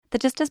The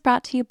Gist is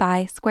brought to you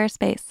by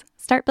Squarespace.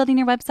 Start building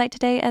your website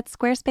today at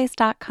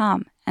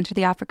squarespace.com. Enter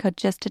the offer code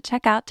GIST to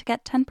check out to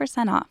get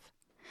 10% off.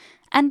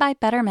 And by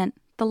Betterment,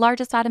 the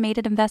largest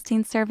automated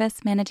investing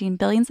service managing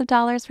billions of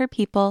dollars for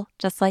people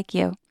just like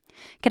you.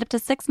 Get up to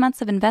 6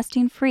 months of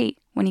investing free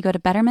when you go to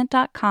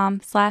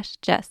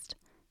betterment.com/gist.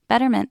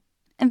 Betterment.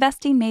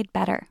 Investing made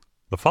better.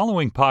 The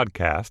following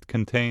podcast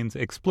contains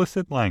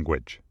explicit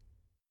language.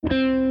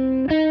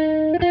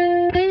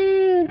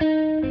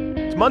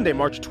 It's Monday,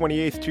 March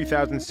 28th,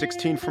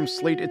 2016. From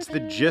Slate, it's The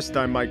Gist.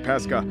 I'm Mike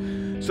Pesca.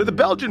 So the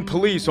Belgian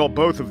police,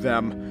 both of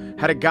them,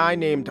 had a guy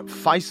named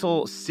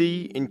Faisal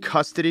C in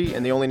custody,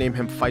 and they only named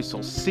him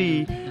Faisal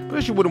C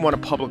because you wouldn't want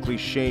to publicly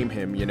shame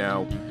him, you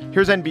know.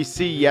 Here's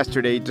NBC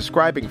yesterday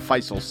describing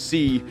Faisal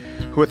C,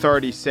 who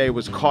authorities say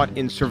was caught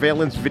in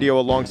surveillance video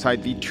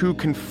alongside the two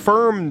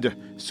confirmed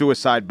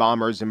suicide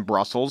bombers in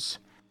Brussels.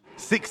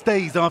 6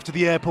 days after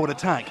the airport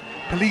attack,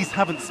 police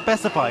haven't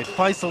specified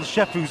Faisal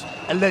Shefu's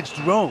alleged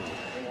role.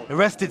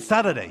 Arrested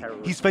Saturday,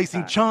 he's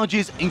facing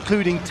charges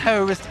including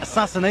terrorist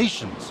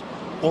assassinations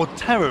or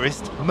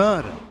terrorist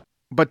murder.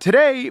 But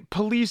today,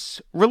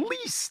 police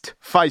released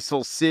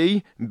Faisal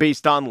C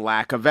based on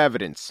lack of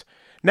evidence.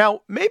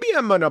 Now, maybe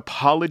I'm an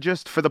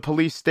apologist for the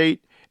police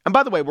state. And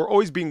by the way, we're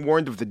always being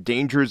warned of the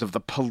dangers of the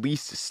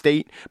police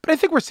state, but I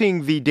think we're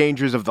seeing the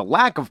dangers of the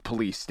lack of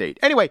police state.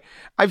 Anyway,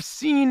 I've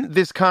seen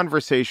this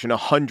conversation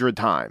 100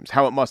 times,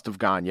 how it must have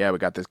gone. Yeah, we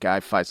got this guy,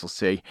 Faisal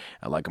C.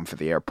 I like him for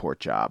the airport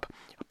job,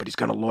 but he's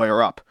going to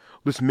lawyer up.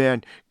 Listen,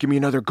 man, give me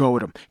another go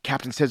at him.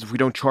 Captain says if we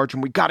don't charge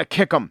him, we got to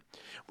kick him.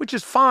 Which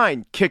is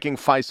fine, kicking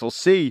Faisal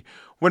C,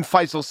 when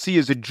Faisal C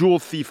is a jewel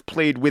thief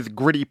played with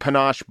gritty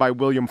panache by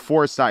William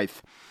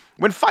Forsythe.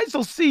 When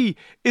Faisal C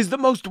is the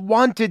most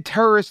wanted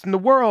terrorist in the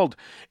world,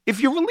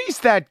 if you release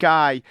that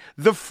guy,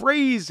 the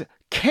phrase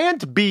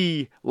can't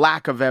be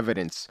lack of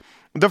evidence.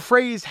 The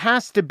phrase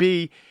has to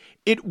be,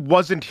 it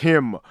wasn't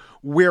him.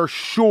 We're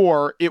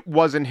sure it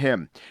wasn't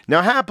him.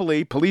 Now,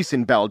 happily, police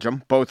in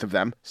Belgium, both of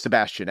them,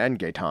 Sebastian and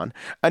Gaetan,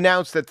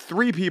 announced that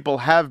 3 people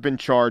have been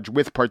charged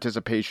with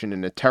participation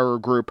in a terror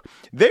group.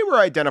 They were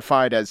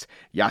identified as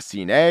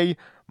Yassine A,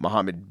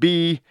 Mohammed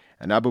B,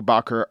 and Abu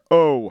Bakr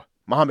O.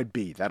 Mohammed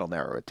B, that'll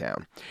narrow it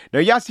down. Now,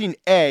 Yassine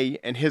A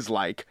and his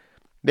like,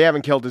 they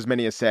haven't killed as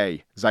many as,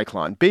 say,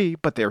 Zyklon B,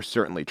 but they're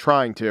certainly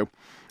trying to.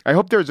 I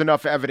hope there's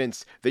enough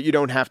evidence that you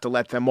don't have to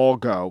let them all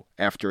go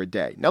after a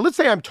day. Now, let's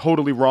say I'm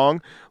totally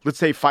wrong. Let's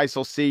say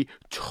Faisal C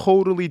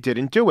totally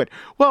didn't do it.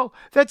 Well,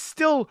 that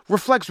still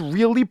reflects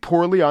really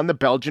poorly on the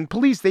Belgian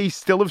police. They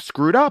still have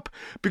screwed up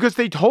because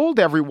they told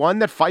everyone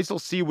that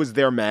Faisal C was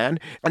their man,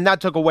 and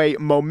that took away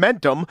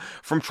momentum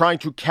from trying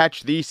to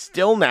catch the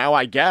still now,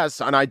 I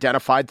guess,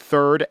 unidentified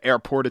third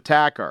airport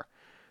attacker.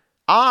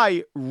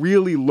 I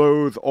really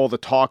loathe all the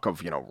talk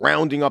of,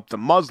 rounding up the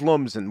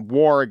Muslims and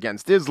war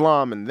against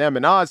Islam and them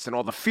and us and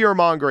all the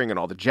fear-mongering and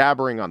all the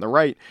jabbering on the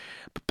right.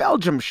 But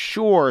Belgium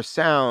sure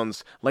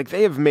sounds like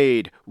they have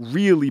made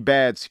really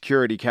bad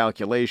security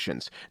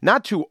calculations.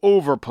 Not to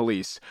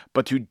over-police,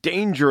 but to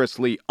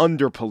dangerously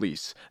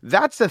under-police.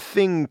 That's a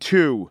thing,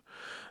 too.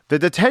 The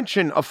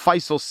detention of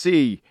Faisal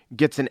C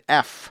gets an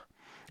F.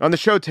 On the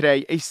show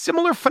today, a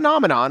similar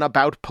phenomenon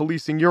about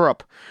policing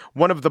Europe.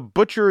 One of the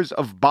butchers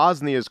of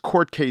Bosnia's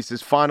court case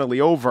is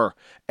finally over.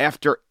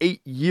 After 8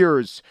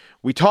 years,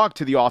 we talked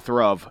to the author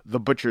of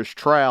The Butcher's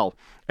Trail.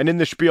 And in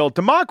the spiel,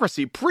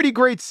 democracy, pretty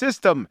great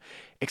system,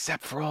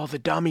 except for all the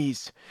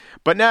dummies.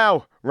 But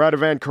now,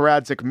 Radovan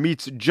Karadzic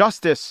meets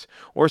justice,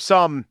 or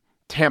some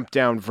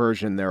tamped-down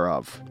version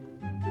thereof.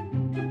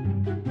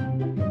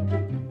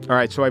 All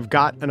right, so I've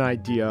got an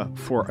idea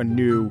for a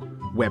new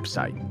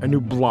website, a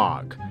new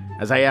blog.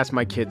 As I asked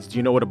my kids, do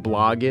you know what a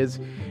blog is?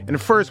 And at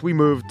first we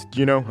moved,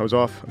 I was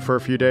off for a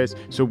few days.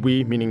 So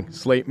we, meaning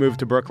Slate, moved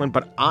to Brooklyn,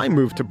 but I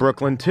moved to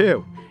Brooklyn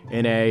too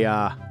in a,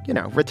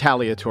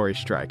 retaliatory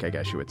strike, I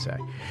guess you would say.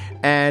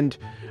 And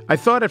I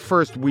thought at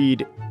first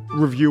we'd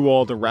review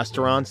all the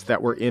restaurants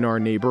that were in our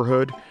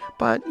neighborhood.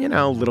 But,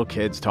 little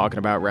kids talking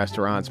about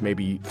restaurants,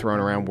 maybe throwing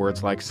around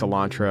words like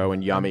cilantro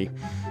and yummy.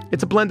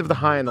 It's a blend of the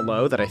high and the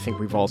low that I think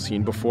we've all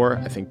seen before.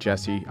 I think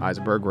Jesse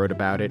Eisenberg wrote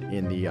about it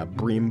in the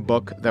Bream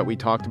book that we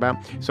talked about.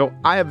 So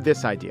I have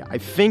this idea. I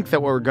think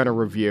that what we're going to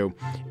review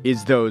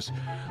is those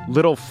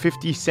little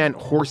 50-cent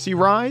horsey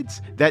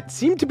rides that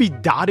seem to be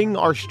dotting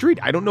our street.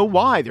 I don't know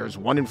why. There's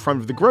one in front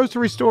of the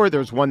grocery store.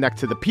 There's one next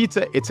to the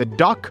pizza. It's a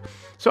duck.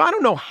 So I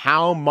don't know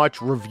how much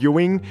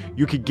reviewing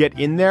you could get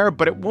in there,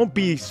 but it won't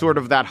be sort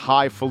of that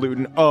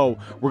highfalutin,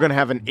 we're going to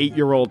have an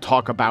 8-year-old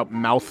talk about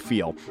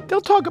mouthfeel.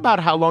 They'll talk about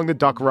how long the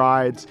duck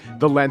rides,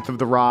 the length of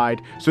the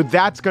ride. So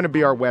that's going to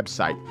be our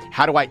website.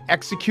 How do I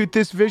execute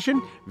this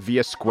vision?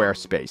 via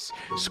Squarespace.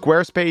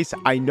 Squarespace,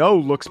 I know,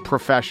 looks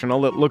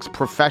professional. It looks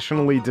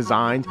professionally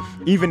designed,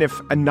 even if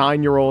a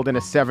 9-year-old and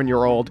a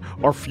 7-year-old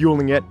are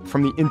fueling it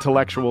from the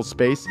intellectual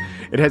space.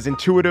 It has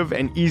intuitive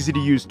and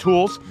easy-to-use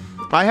tools.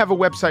 I have a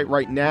website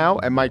right now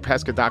at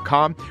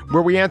MikePesca.com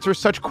where we answer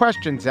such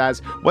questions as,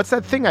 what's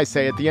that thing I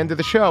say at the end of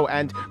the show?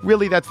 And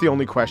really, that's the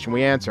only question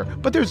we answer.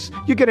 But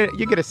you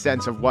get a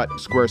sense of what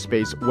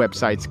Squarespace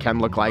websites can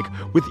look like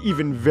with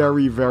even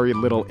very, very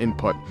little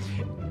input.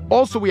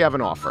 Also, we have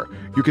an offer.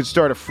 You can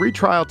start a free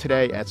trial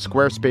today at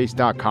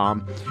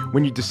squarespace.com.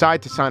 When you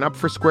decide to sign up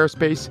for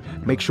Squarespace,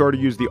 make sure to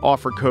use the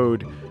offer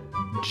code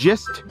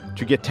GIST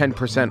to get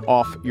 10%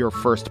 off your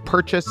first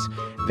purchase.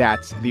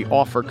 That's the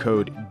offer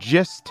code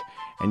GIST.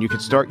 And you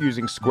can start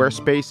using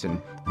Squarespace and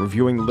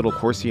reviewing the little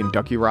horsey and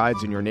ducky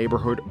rides in your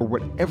neighborhood or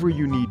whatever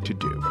you need to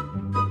do.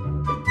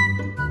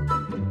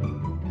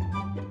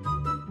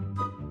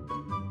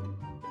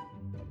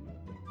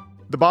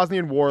 The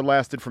Bosnian War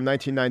lasted from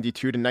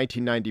 1992 to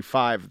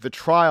 1995. The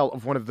trial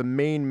of one of the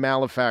main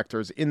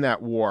malefactors in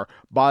that war,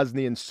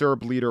 Bosnian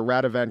Serb leader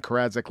Radovan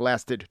Karadzic,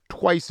 lasted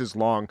twice as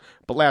long,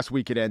 but last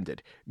week it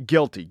ended.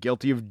 Guilty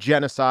of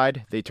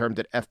genocide. They termed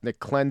it ethnic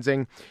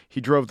cleansing. He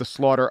drove the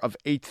slaughter of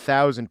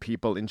 8,000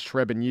 people in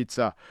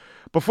Srebrenica.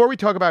 Before we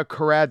talk about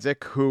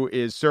Karadzic, who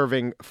is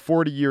serving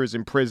 40 years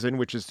in prison,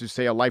 which is to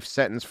say a life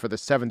sentence for the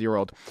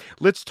 70-year-old,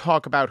 let's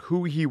talk about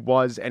who he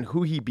was and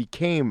who he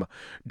became.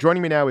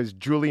 Joining me now is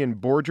Julian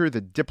Borger, the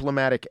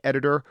diplomatic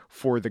editor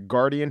for The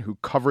Guardian, who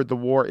covered the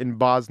war in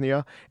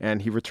Bosnia,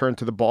 and he returned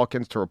to the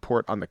Balkans to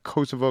report on the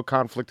Kosovo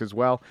conflict as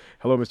well.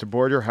 Hello, Mr.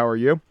 Borger. How are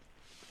you?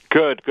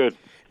 Good.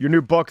 Your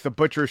new book, The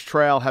Butcher's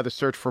Trail, How the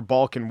Search for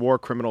Balkan War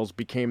Criminals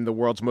Became the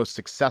World's Most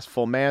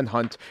Successful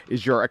Manhunt,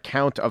 is your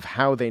account of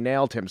how they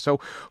nailed him. So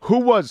who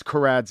was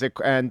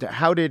Karadzic, and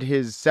how did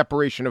his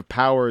separation of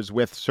powers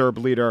with Serb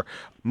leader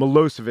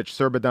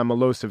Slobodan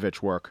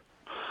Milosevic work?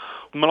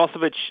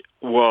 Milosevic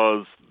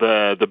was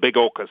the big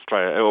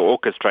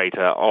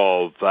orchestrator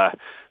of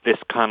this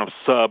kind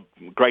of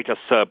greater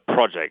Serb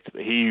project.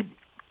 He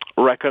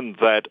reckoned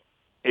that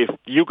if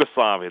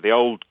Yugoslavia, the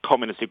old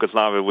communist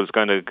Yugoslavia, was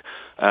going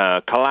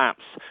to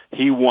collapse,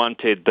 he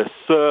wanted the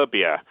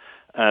Serbia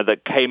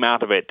that came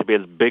out of it to be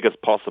as big as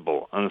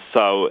possible. And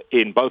so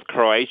in both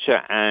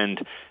Croatia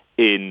and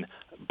in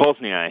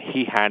Bosnia,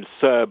 he had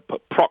Serb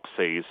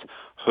proxies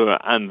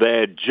and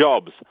their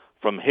jobs,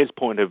 from his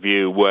point of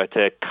view, were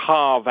to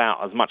carve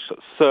out as much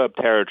Serb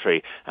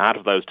territory out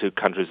of those two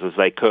countries as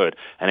they could.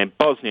 And in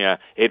Bosnia,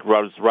 it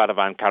was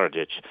Radovan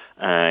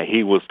Karadzic.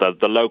 He was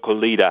the local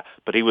leader,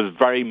 but he was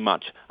very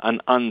much an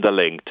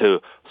underling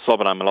to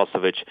Slobodan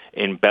Milosevic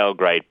in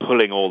Belgrade,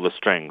 pulling all the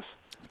strings.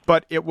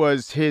 But it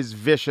was his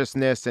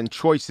viciousness and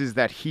choices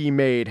that he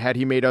made. Had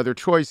he made other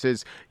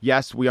choices,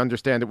 yes, we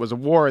understand it was a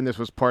war and this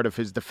was part of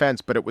his defense,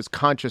 but it was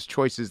conscious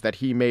choices that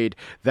he made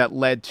that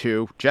led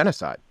to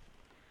genocide.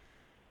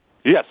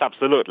 Yes,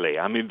 absolutely.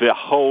 I mean, the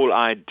whole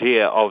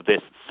idea of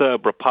this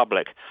Serb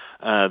Republic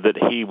that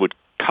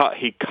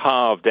he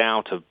carved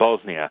out of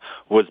Bosnia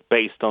was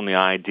based on the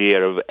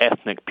idea of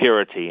ethnic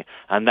purity,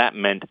 and that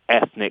meant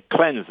ethnic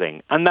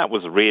cleansing. And that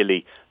was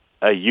really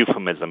a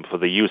euphemism for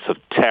the use of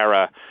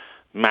terror,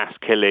 mass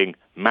killing,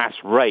 mass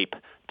rape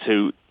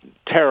to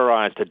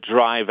terrorize, to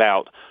drive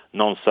out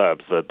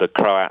non-Serbs, the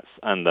Croats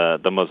and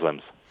the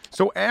Muslims.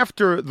 So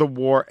after the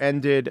war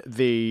ended,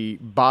 the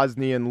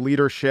Bosnian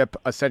leadership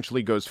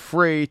essentially goes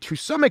free. To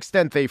some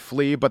extent, they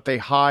flee, but they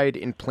hide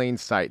in plain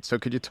sight. So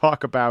could you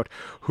talk about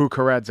who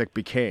Karadzic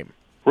became?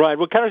 Right.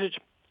 Well, Karadzic,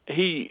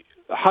 he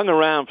hung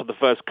around for the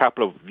first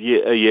couple of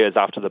years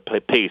after the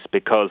peace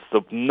because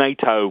the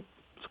NATO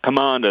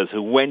commanders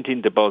who went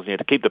into Bosnia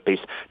to keep the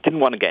peace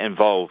didn't want to get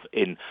involved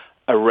in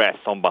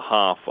arrests on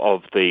behalf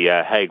of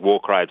the Hague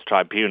War Crimes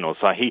Tribunal.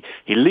 So he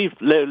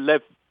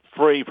lived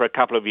free for a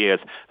couple of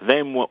years.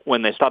 Then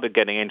when they started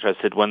getting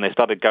interested, when they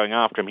started going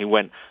after him, he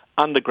went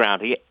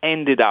underground. He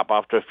ended up,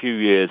 after a few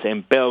years,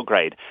 in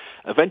Belgrade,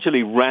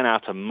 eventually ran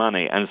out of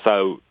money, and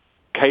so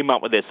came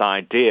up with this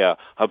idea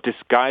of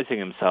disguising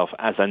himself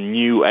as a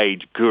New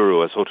Age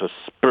guru, a sort of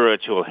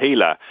spiritual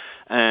healer,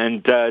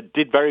 and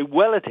did very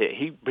well at it.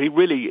 He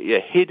really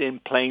hid in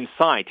plain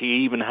sight.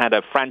 He even had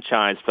a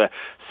franchise for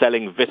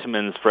selling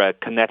vitamins for a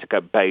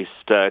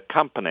Connecticut-based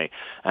company,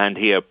 and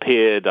he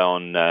appeared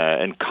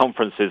in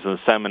conferences and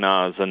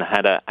seminars and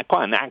had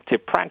quite an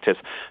active practice.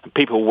 And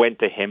people went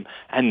to him,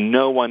 and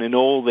no one in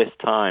all this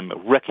time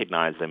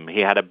recognized him.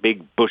 He had a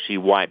big bushy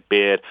white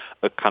beard,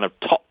 a kind of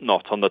top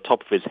knot on the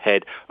top of his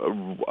head,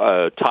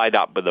 tied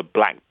up with a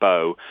black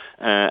bow,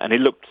 and he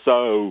looked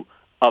so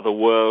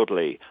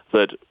otherworldly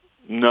that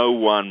no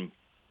one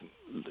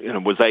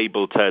was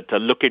able to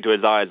look into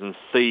his eyes and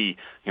see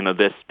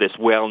this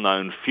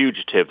well-known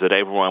fugitive that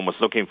everyone was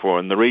looking for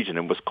in the region.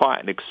 It was quite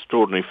an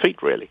extraordinary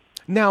feat, really.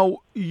 Now,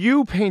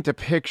 you paint a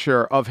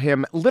picture of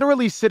him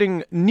literally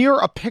sitting near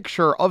a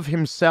picture of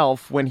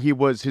himself when he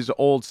was his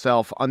old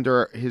self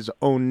under his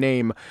own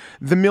name.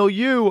 The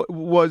milieu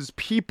was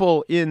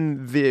people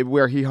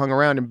where he hung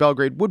around in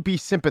Belgrade would be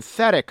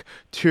sympathetic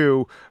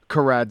to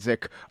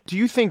Karadzic. Do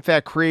you think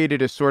that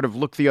created a sort of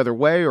look the other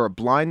way or a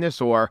blindness,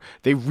 or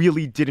they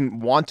really didn't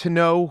want to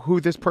know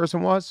who this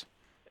person was?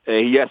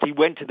 Yes, he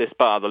went to this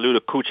bar, the Lula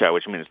Kucha,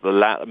 which means the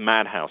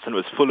madhouse, and it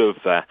was full of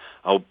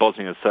old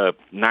Bosnian Serb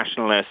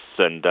nationalists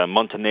and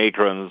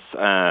Montenegrins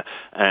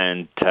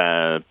and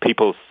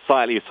people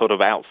slightly sort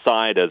of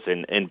outsiders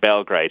in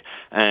Belgrade.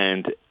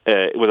 And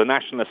it was a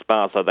nationalist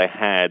bar, so they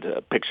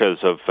had pictures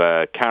of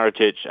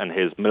Karadzic and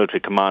his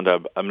military commander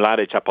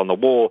Mladic up on the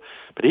wall,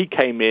 but he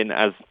came in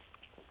as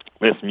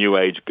this New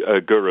Age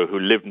guru who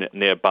lived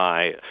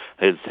nearby.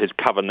 His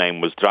cover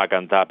name was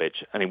Dragan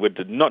Dabic, and he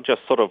would not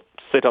just sort of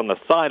sit on the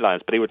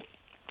sidelines, but he would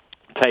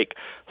take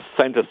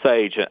center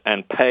stage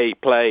and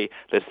play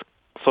this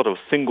sort of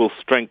single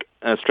string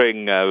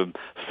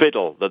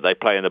fiddle that they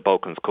play in the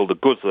Balkans called the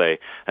guzle,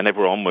 and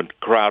everyone would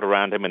crowd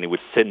around him, and he would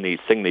sing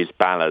these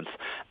ballads,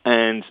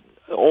 and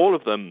all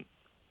of them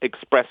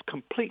expressed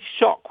complete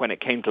shock when it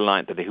came to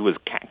light that he was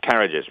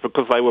Karadzic,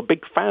 because they were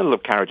big fans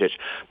of Karadzic.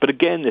 But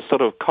again, this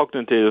sort of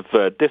cognitive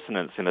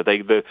dissonance,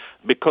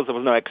 because there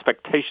was no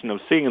expectation of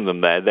seeing them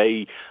there,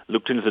 they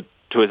looked into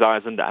his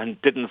eyes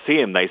and didn't see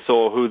him. They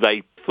saw who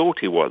they thought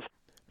he was.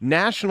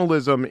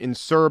 Nationalism in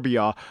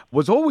Serbia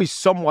was always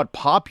somewhat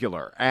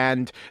popular,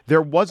 and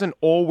there wasn't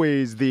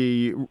always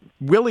the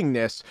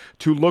willingness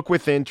to look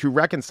within, to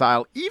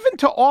reconcile, even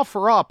to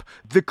offer up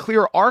the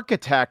clear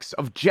architects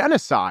of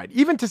genocide,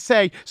 even to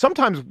say,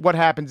 sometimes what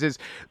happens is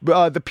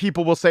the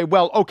people will say,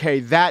 well, okay,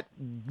 that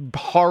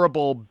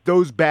horrible,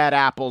 those bad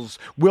apples,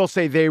 we'll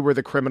say they were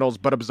the criminals,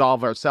 but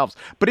absolve ourselves.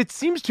 But it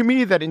seems to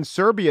me that in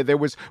Serbia, there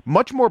was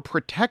much more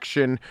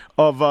protection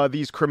of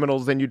these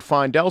criminals than you'd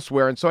find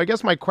elsewhere. And so I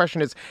guess my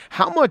question is,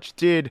 how much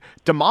did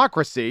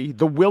democracy,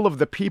 the will of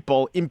the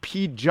people,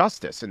 impede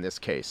justice in this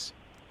case?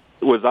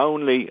 It was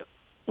only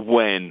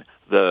when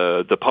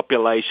the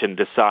population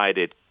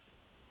decided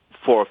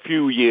for a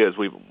few years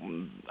we've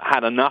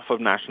had enough of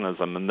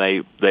nationalism, and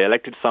they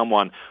elected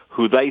someone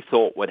who they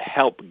thought would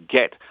help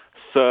get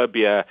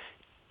Serbia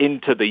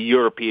into the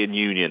European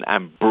Union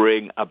and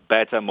bring a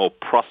better, more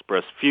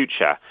prosperous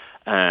future.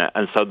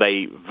 And so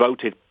they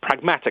voted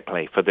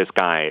pragmatically for this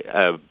guy,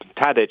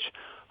 Tadic,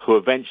 who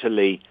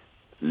eventually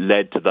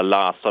led to the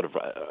last sort of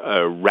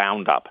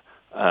roundup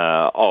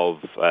of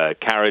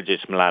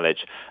Karadzic, Mladic.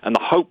 And the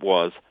hope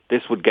was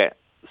this would get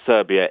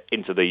Serbia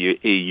into the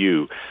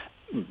EU.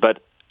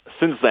 But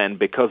since then,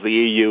 because the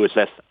EU is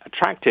less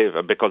attractive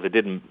and because it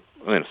didn't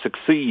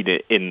succeed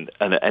in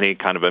any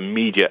kind of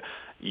immediate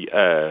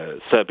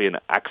Serbian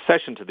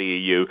accession to the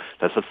EU,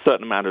 there's a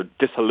certain amount of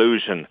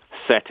disillusion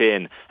set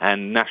in,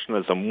 and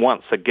nationalism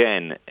once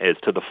again is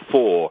to the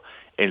fore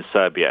in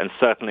Serbia. And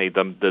certainly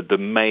the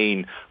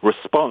main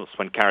response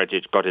when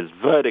Karadzic got his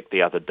verdict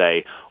the other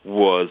day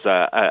was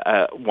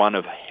one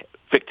of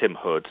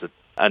victimhood,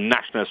 a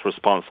nationalist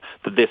response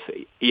that this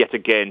yet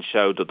again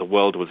showed that the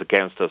world was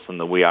against us and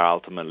that we are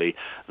ultimately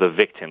the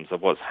victims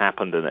of what's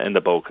happened in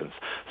the Balkans.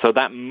 So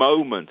that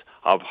moment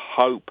of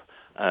hope,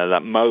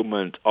 that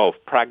moment of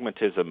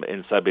pragmatism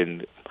in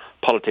Serbian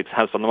politics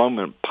has for the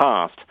moment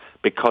passed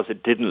because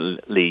it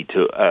didn't lead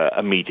to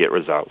immediate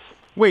results.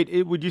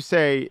 Wait, would you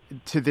say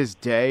to this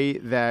day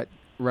that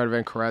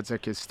Radovan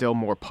Karadzic is still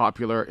more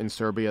popular in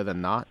Serbia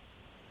than not?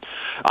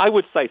 I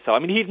would say so. I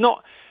mean, he's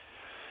not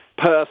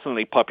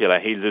personally popular.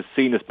 He's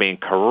seen as being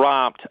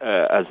corrupt,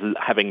 as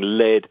having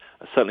led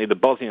certainly the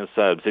Bosnian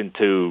Serbs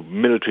into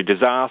military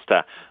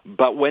disaster.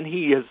 But when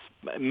he has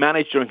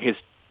managed during his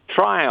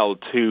trial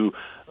to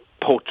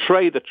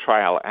portray the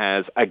trial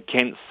as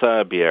against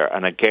Serbia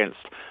and against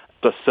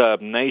the Serb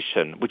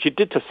nation, which it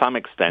did to some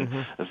extent,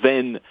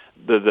 then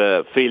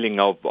the feeling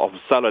of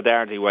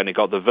solidarity when he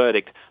got the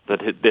verdict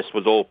that this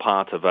was all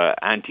part of an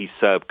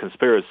anti-Serb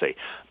conspiracy.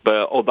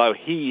 But although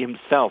he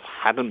himself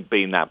hadn't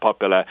been that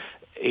popular,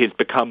 he's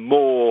become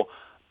more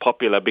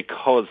popular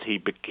because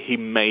he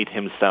made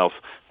himself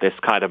this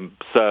kind of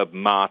Serb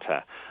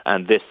martyr,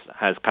 and this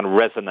has kind of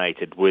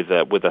resonated with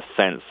a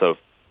sense of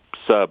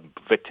Serb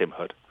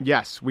victimhood.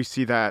 Yes, we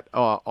see that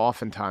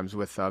oftentimes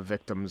with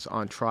victims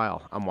on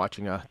trial. I'm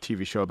watching a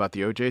TV show about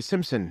the O.J.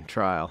 Simpson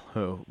trial,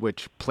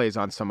 which plays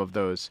on some of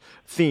those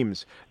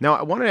themes. Now,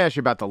 I wanted to ask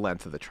you about the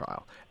length of the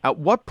trial. At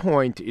what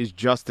point is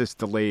justice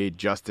delayed,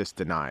 justice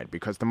denied?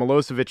 Because the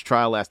Milosevic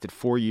trial lasted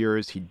 4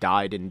 years. He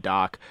died in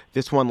dock.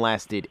 This one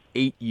lasted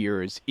 8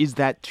 years. Is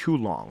that too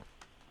long?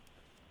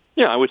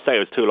 Yeah, I would say it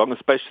was too long,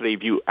 especially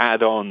if you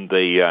add on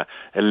the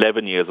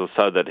 11 years or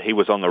so that he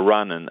was on the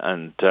run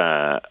and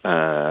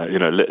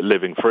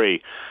living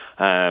free.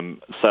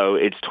 So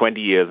it's 20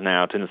 years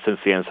now since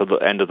the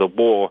end of the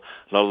war.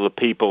 A lot of the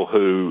people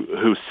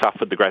who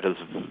suffered the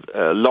greatest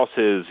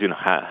losses,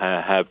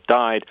 have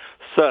died.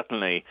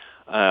 Certainly,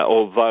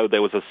 although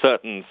there was a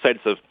certain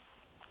sense of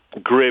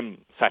grim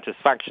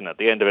satisfaction at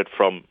the end of it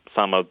from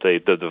some of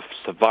the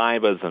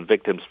survivors and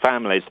victims'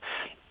 families,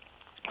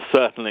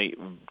 certainly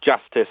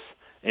justice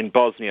in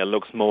Bosnia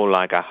looks more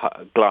like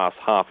a glass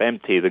half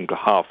empty than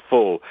half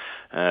full.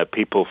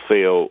 People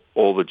feel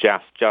all the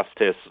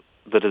justice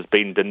that has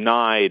been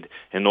denied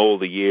in all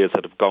the years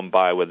that have gone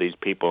by where these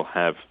people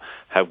have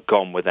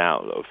gone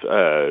without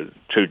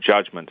true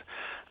judgment.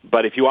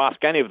 But if you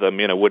ask any of them,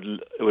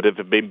 would it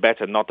have been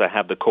better not to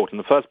have the court in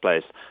the first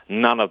place?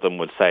 None of them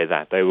would say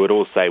that. They would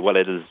all say, well,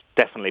 it is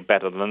definitely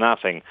better than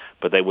nothing,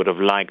 but they would have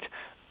liked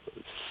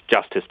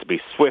justice to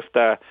be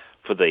swifter,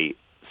 for the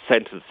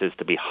sentences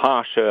to be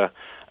harsher,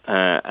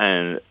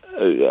 and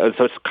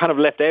so it's kind of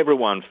left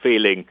everyone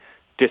feeling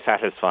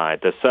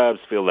dissatisfied. The Serbs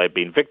feel they've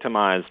been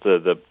victimized.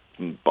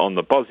 On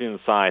the Bosnian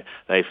side,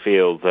 they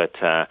feel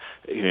that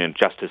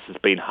justice has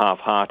been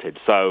half-hearted.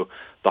 So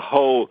the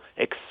whole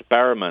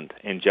experiment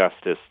in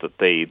justice that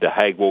the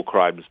Hague War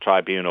Crimes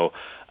Tribunal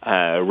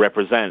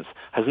represents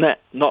has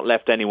not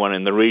left anyone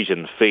in the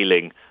region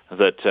feeling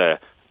that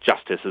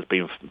justice has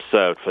been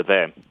served for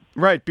them.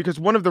 Right, because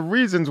one of the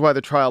reasons why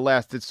the trial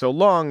lasted so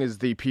long is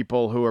the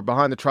people who are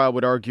behind the trial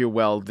would argue,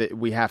 well, that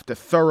we have to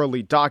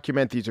thoroughly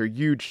document. These are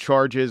huge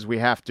charges. We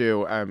have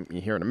to,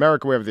 here in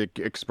America, we have the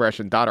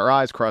expression dot our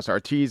I's, cross our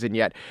T's. And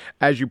yet,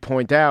 as you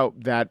point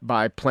out, that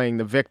by playing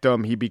the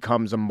victim, he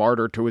becomes a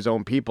martyr to his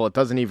own people. It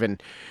doesn't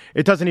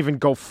even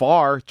go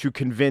far to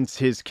convince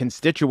his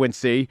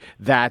constituency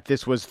that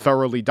this was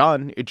thoroughly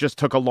done. It just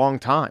took a long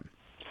time.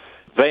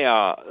 They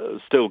are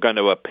still going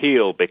to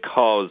appeal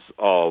because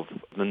of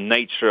the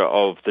nature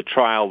of the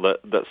trial,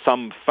 that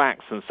some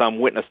facts and some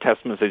witness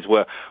testimonies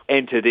were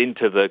entered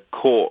into the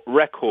court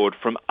record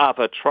from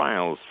other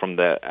trials from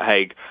the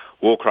Hague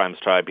War Crimes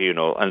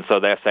Tribunal, and so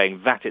they're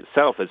saying that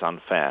itself is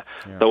unfair.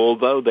 Yeah. So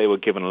although they were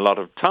given a lot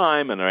of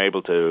time and are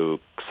able to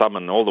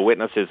summon all the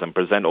witnesses and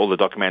present all the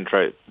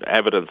documentary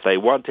evidence they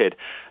wanted,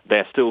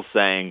 they're still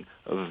saying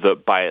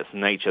that by its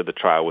nature the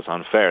trial was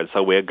unfair. And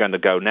so we're going to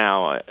go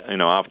now,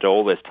 after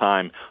all this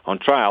time on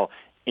trial,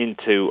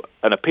 into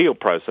an appeal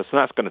process, and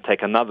that's going to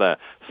take another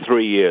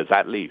 3 years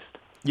at least.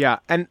 Yeah,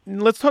 and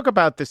let's talk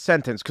about the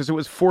sentence, because it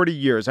was 40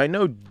 years. I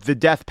know the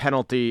death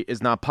penalty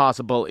is not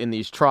possible in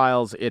these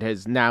trials. It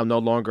is now no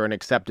longer an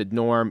accepted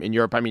norm in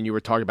Europe. I mean, you were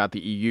talking about the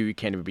EU. You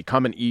can't even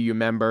become an EU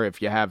member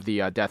if you have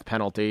the death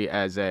penalty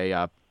as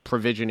a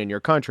provision in your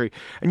country.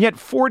 And yet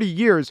 40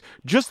 years,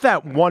 just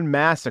that one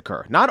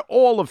massacre, not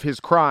all of his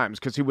crimes,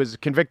 because he was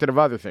convicted of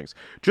other things,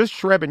 just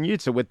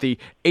Srebrenica with the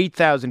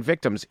 8,000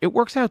 victims, it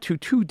works out to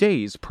 2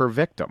 days per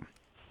victim.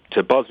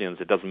 To Bosnians,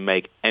 it doesn't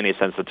make any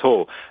sense at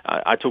all.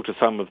 I talked to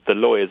some of the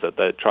lawyers at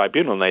the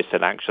tribunal, and they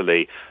said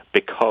actually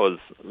because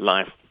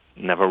life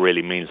never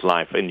really means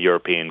life in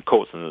European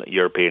courts and the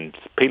European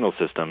penal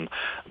system,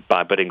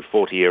 by putting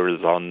 40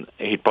 years on,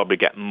 he'd probably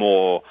get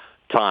more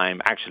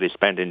time actually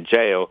spent in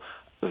jail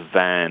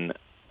than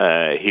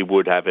he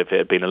would have if it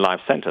had been a life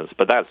sentence.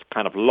 But that's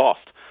kind of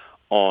lost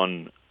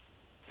on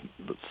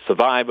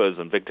survivors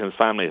and victims'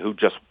 family who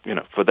just,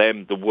 for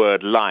them, the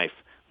word life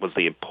was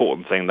the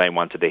important thing they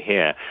wanted to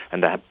hear,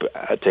 and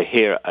to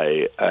hear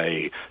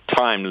a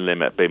time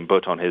limit being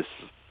put on his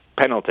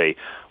penalty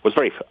was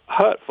very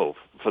hurtful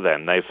for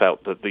them. They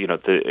felt that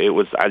it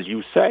was, as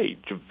you say,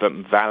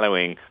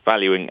 valuing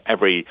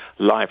every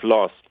life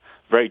lost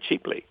very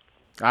cheaply.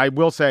 I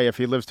will say, if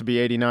he lives to be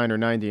 89 or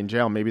 90 in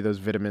jail, maybe those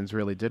vitamins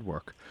really did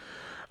work.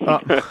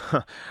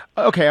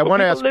 Okay, I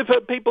want to ask.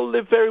 People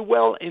live very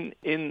well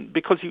in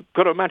because you've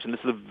got to imagine this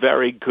is a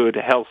very good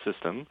health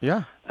system.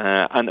 Yeah.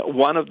 And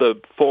one of the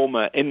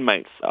former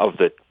inmates of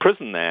the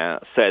prison there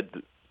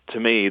said to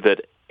me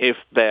that if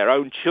their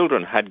own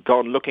children had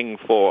gone looking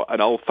for an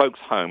old folks'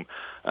 home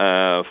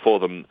for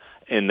them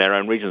in their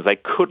own regions, they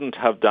couldn't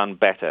have done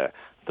better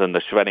than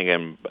the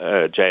Schwenningen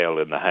jail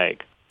in The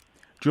Hague.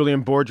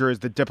 Julian Borger is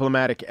the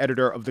diplomatic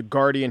editor of The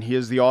Guardian. He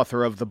is the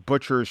author of The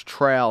Butcher's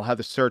Trail, How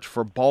the Search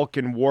for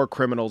Balkan War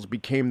Criminals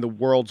Became the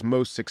World's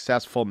Most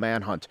Successful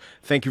Manhunt.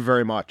 Thank you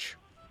very much.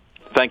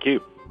 Thank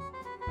you.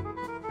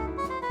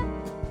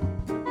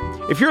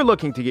 If you're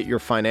looking to get your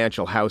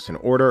financial house in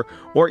order,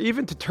 or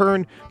even to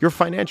turn your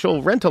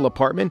financial rental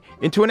apartment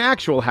into an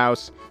actual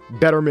house,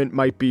 Betterment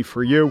might be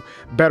for you.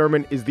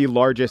 Betterment is the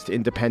largest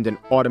independent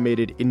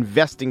automated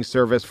investing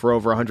service for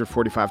over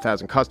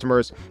 145,000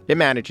 customers. It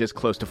manages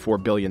close to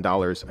 $4 billion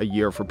a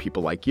year for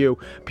people like you,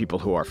 people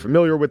who are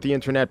familiar with the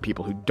internet,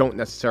 people who don't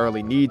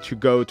necessarily need to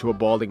go to a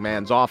balding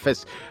man's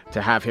office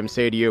to have him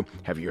say to you,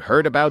 have you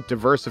heard about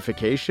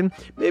diversification?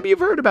 Maybe you've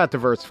heard about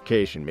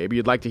diversification. Maybe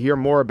you'd like to hear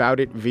more about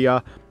it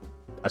via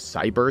a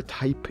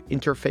cyber-type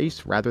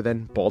interface rather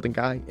than balding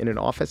guy in an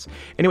office.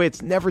 Anyway,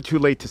 it's never too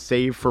late to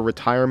save for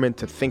retirement,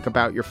 to think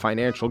about your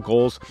financial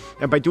goals.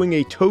 And by doing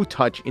a toe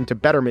touch into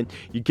Betterment,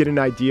 you get an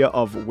idea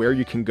of where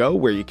you can go,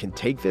 where you can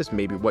take this,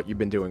 maybe what you've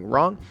been doing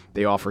wrong.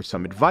 They offer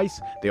some advice,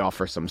 they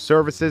offer some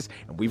services,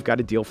 and we've got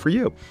a deal for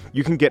you.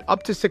 You can get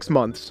up to 6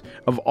 months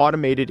of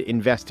automated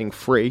investing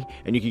free,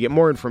 and you can get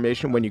more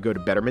information when you go to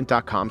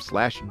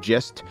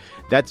betterment.com/gist.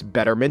 That's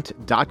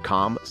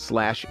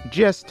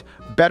betterment.com/gist.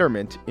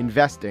 Betterment,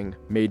 investing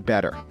made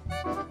better.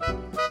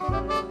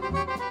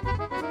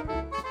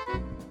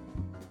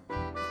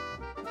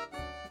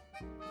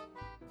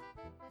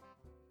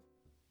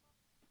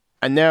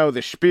 And now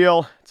the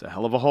spiel, it's a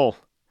hell of a hole.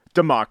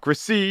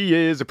 Democracy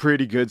is a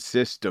pretty good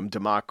system.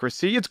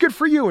 Democracy, it's good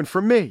for you and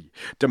for me.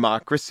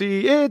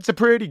 Democracy, it's a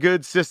pretty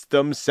good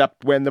system,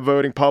 except when the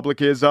voting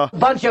public is a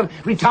bunch of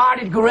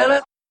retarded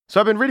gorillas.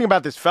 So I've been reading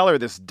about this feller,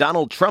 this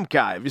Donald Trump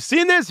guy. Have you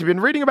seen this? You've been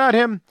reading about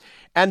him?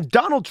 And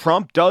Donald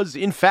Trump does,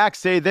 in fact,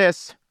 say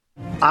this.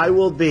 I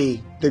will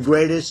be the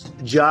greatest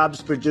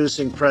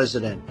jobs-producing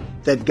president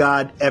that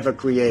God ever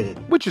created.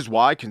 Which is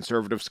why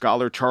conservative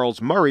scholar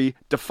Charles Murray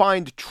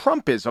defined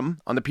Trumpism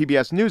on the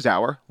PBS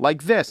NewsHour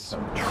like this.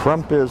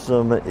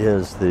 Trumpism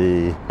is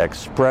the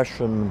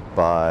expression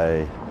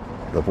by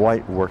the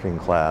white working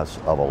class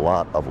of a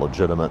lot of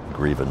legitimate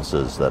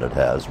grievances that it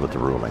has with the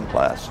ruling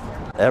class.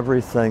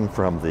 Everything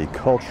from the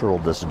cultural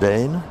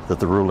disdain that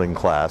the ruling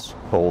class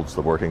holds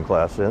the working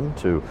class in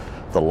to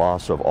the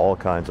loss of all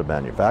kinds of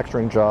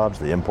manufacturing jobs,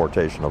 the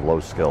importation of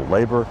low-skilled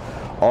labor,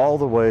 all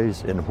the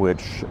ways in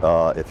which,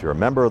 if you're a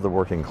member of the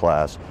working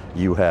class,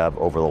 you have,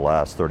 over the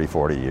last 30,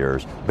 40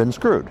 years, been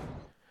screwed.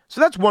 So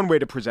that's one way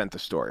to present the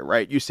story,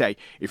 right? You say,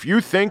 if you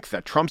think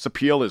that Trump's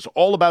appeal is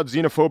all about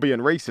xenophobia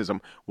and racism,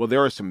 well,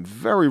 there are some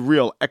very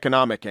real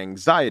economic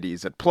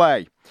anxieties at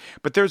play.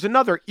 But there's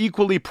another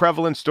equally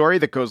prevalent story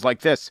that goes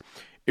like this.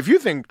 If you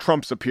think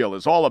Trump's appeal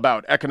is all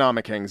about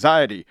economic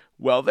anxiety,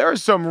 well, there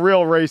is some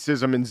real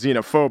racism and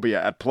xenophobia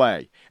at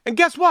play. And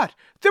guess what?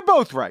 They're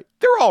both right.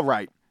 They're all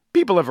right.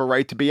 People have a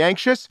right to be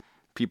anxious.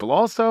 People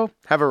also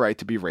have a right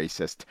to be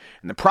racist.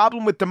 And the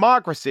problem with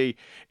democracy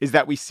is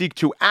that we seek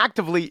to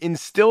actively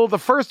instill the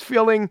first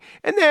feeling,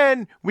 and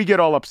then we get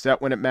all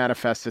upset when it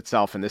manifests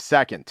itself in the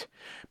second.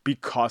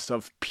 Because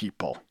of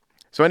people.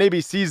 So on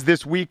ABC's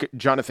This Week,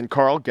 Jonathan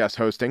Karl, guest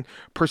hosting,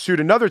 pursued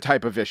another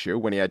type of issue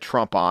when he had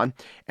Trump on,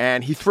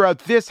 and he threw out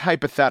this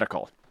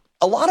hypothetical.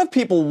 A lot of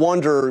people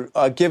wonder,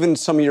 given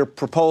some of your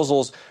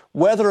proposals,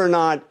 whether or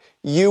not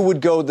you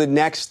would go the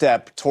next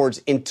step towards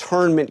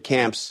internment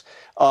camps.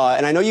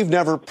 And I know you've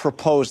never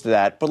proposed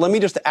that, but let me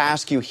just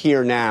ask you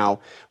here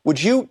now,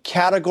 would you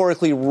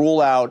categorically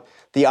rule out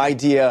the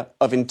idea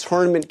of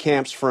internment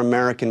camps for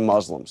American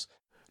Muslims?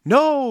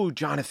 No,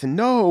 Jonathan,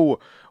 no.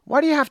 Why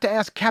do you have to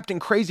ask Captain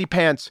Crazy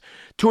Pants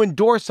to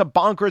endorse a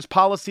bonkers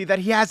policy that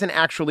he hasn't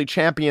actually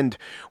championed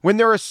when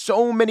there are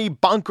so many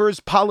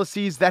bonkers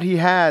policies that he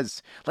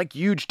has, like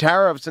huge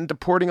tariffs and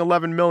deporting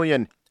 11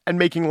 million and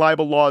making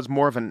libel laws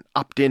more of an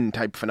opt-in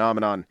type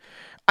phenomenon?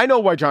 I know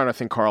why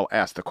Jonathan Karl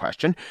asked the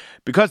question,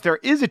 because there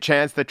is a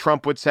chance that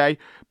Trump would say,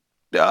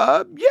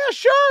 yeah,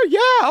 sure,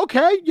 yeah,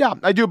 okay, yeah,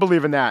 I do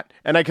believe in that.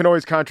 And I can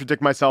always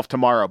contradict myself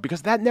tomorrow,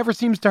 because that never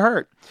seems to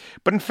hurt.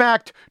 But in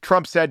fact,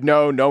 Trump said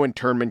no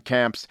internment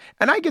camps.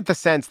 And I get the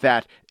sense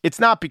that it's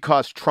not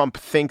because Trump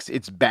thinks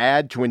it's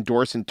bad to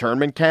endorse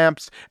internment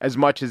camps as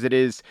much as it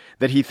is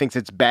that he thinks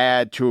it's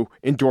bad to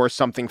endorse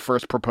something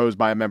first proposed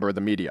by a member of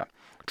the media.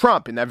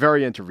 Trump, in that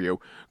very interview,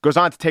 goes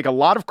on to take a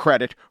lot of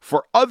credit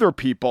for other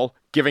people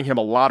giving him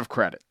a lot of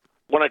credit.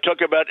 When I talk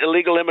about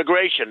illegal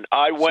immigration,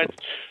 I went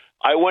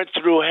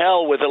through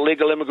hell with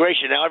illegal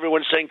immigration. Now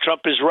everyone's saying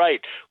Trump is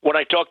right. When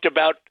I talked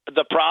about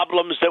the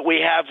problems that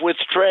we have with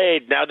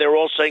trade, now they're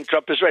all saying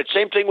Trump is right.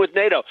 Same thing with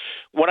NATO.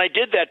 When I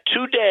did that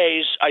 2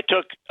 days, I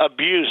took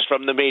abuse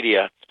from the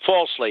media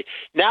falsely.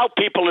 Now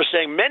people are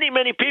saying, many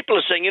people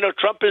are saying,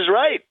 Trump is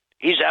right.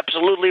 He's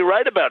absolutely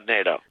right about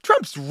NATO.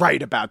 Trump's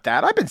right about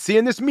that. I've been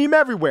seeing this meme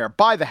everywhere.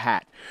 Buy the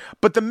hat.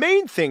 But the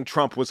main thing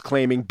Trump was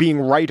claiming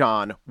being right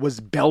on was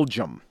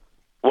Belgium.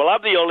 Well,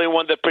 I'm the only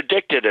one that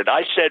predicted it.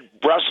 I said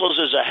Brussels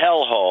is a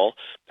hellhole,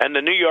 and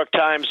the New York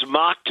Times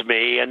mocked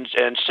me and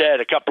said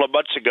a couple of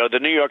months ago, the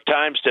New York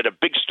Times did a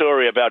big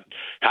story about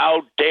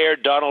how dare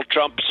Donald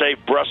Trump say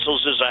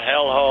Brussels is a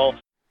hellhole.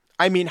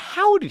 I mean,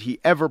 how did he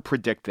ever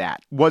predict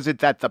that? Was it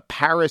that the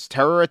Paris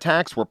terror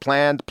attacks were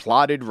planned,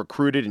 plotted,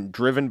 recruited, and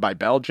driven by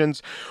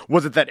Belgians?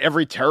 Was it that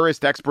every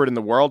terrorist expert in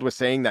the world was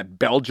saying that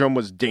Belgium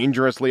was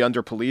dangerously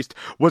underpoliced?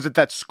 Was it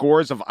that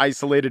scores of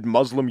isolated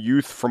Muslim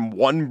youth from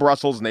one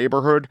Brussels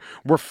neighborhood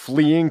were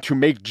fleeing to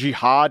make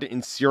jihad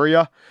in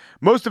Syria?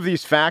 Most of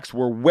these facts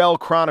were well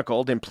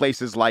chronicled in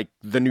places like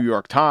the New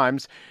York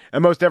Times,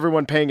 and most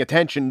everyone paying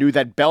attention knew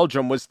that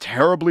Belgium was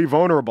terribly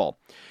vulnerable.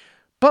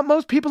 But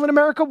most people in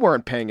America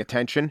weren't paying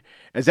attention,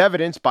 as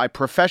evidenced by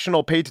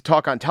professional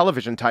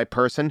paid-to-talk-on-television type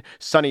person,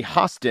 Sunny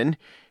Hostin.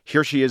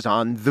 Here she is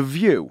on The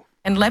View.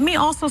 And let me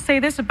also say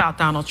this about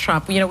Donald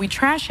Trump. We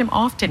trash him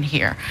often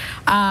here.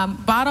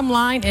 Bottom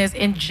line is,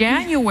 in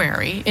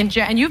January, and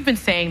you've been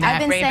saying that, I've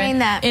been Raven. saying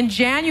that. In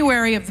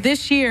January of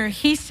this year,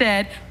 he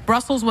said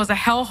Brussels was a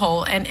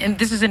hellhole. And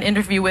this is an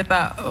interview with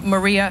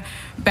Maria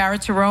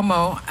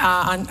Bartiromo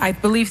on, I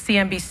believe,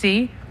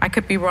 CNBC. I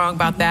could be wrong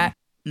about that.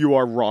 You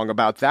are wrong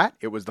about that.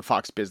 It was the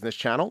Fox Business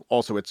Channel.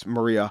 Also, it's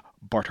Maria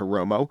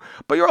Bartiromo.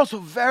 But you're also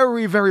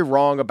very, very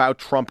wrong about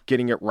Trump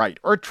getting it right,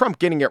 or Trump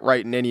getting it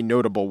right in any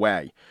notable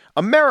way.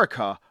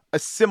 America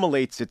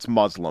assimilates its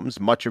Muslims,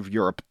 much of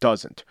Europe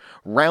doesn't.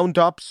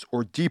 Roundups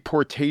or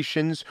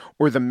deportations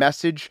or the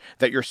message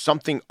that you're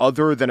something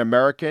other than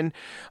American,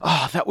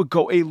 that would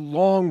go a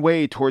long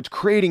way towards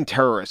creating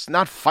terrorists,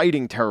 not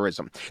fighting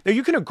terrorism. Now,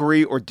 you can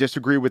agree or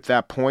disagree with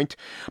that point,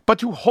 but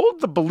to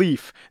hold the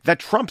belief that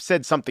Trump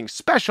said something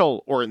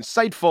special or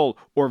insightful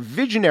or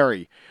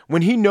visionary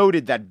when he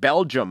noted that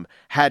Belgium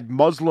had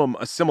Muslim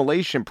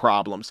assimilation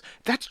problems,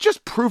 that's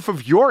just proof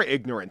of your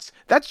ignorance.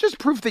 That's just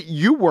proof that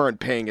you weren't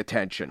paying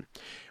attention.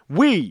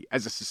 We,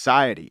 as a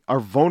society, are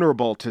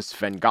vulnerable to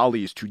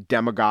Svengalis, to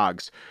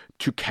demagogues,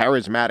 to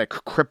charismatic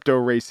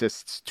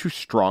crypto-racists, to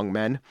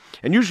strongmen.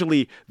 And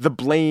usually the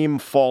blame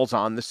falls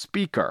on the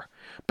speaker.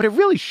 But it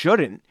really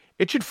shouldn't.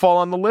 It should fall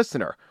on the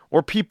listener,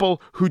 or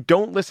people who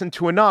don't listen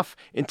to enough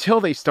until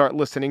they start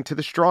listening to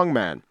the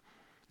strongman.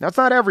 Now, it's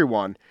not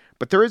everyone,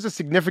 but there is a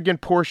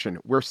significant portion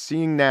we're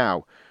seeing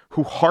now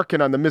who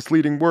hearken on the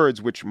misleading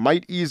words which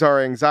might ease our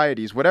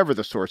anxieties, whatever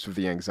the source of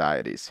the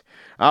anxieties.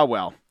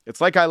 Well, it's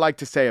like I like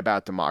to say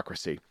about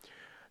democracy.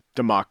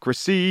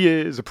 Democracy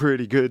is a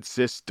pretty good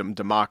system.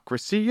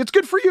 Democracy, it's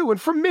good for you and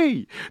for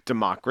me.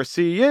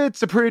 Democracy,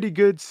 it's a pretty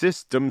good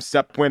system,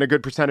 except when a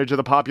good percentage of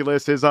the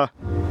populace is a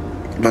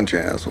bunch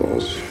of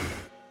assholes.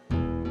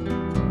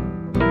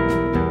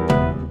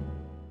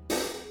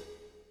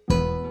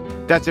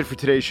 That's it for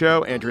today's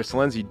show. Andrea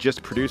Salenzi,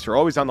 just producer,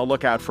 always on the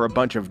lookout for a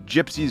bunch of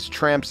gypsies,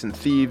 tramps, and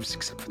thieves,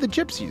 except for the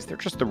gypsies. They're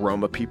just the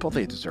Roma people.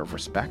 They deserve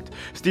respect.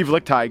 Steve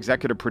Lichtai,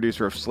 executive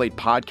producer of Slate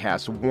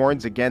Podcasts,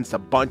 warns against a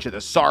bunch of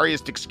the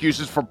sorriest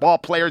excuses for ball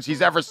players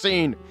he's ever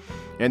seen.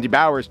 Andy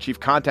Bowers, chief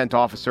content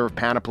officer of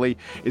Panoply,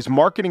 is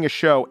marketing a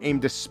show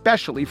aimed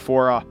especially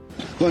for a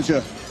bunch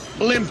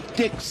of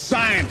limp-dick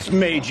science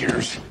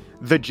majors.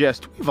 The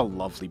Gist. We have a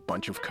lovely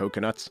bunch of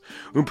coconuts.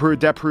 Peru,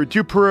 de Peru,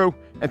 du Peru,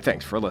 and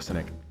thanks for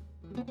listening.